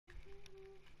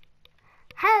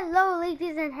Hello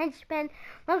ladies and henchmen,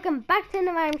 welcome back to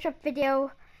another item shop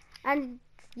video. And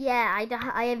yeah,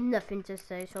 I have nothing to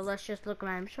say, so let's just look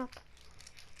around shop.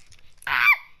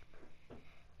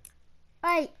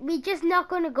 Right, we're just not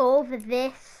going to go over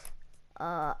this,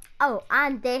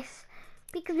 and this,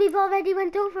 because we've already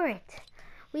went over it.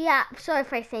 We are, sorry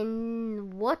if I say,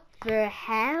 what the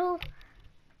hell?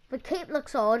 The cape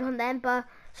looks odd on them, but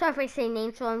sorry if I say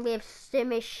names wrong. We have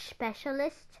Skirmish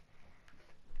Specialist.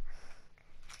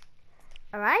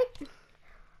 Alright,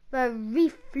 the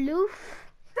Refloof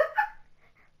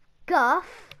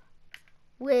Guff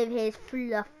with his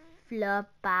fluff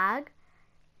bag.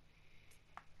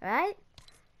 Alright,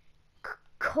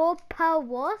 Copper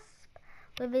Wasp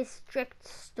with his Strict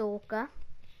Stalker.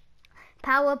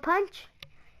 Power Punch,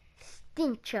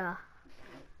 Stincher.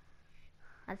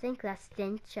 I think that's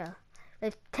Stincher.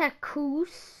 With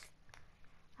Takus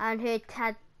and her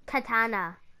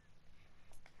Tatana.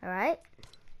 Alright.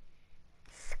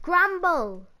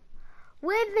 Scramble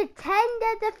with the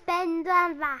Tender Defender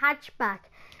and the Hatchback.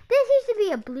 This used to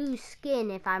be a blue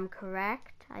skin, if I'm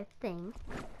correct, I think.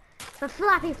 The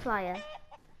Flappy Flyer.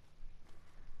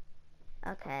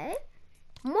 Okay.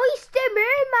 Moisty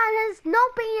Merman has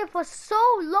not been here for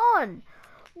so long.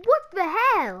 What the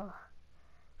hell?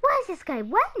 Where's this guy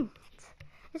went?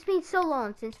 It's been so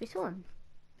long since we saw him.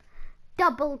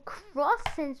 Double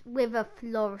Cross with a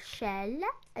Florshell.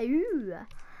 Ooh.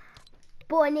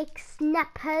 Bonic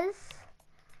Snappers.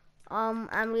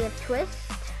 And we have Twist.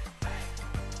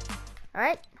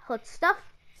 Alright, hot stuff.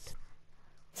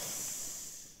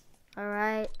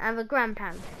 Alright, and the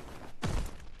Grandpound.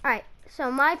 Alright, so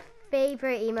my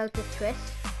favorite emote is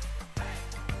Twist.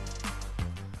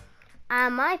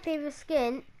 And my favorite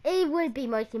skin, it would be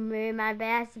Mighty Merman, but it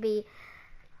has to be,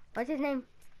 what's his name?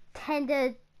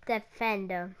 Tender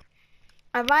Defender.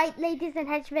 Alright, ladies and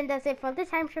henchmen, that's it for this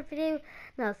time shop video.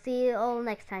 And I'll see you all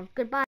next time. Goodbye.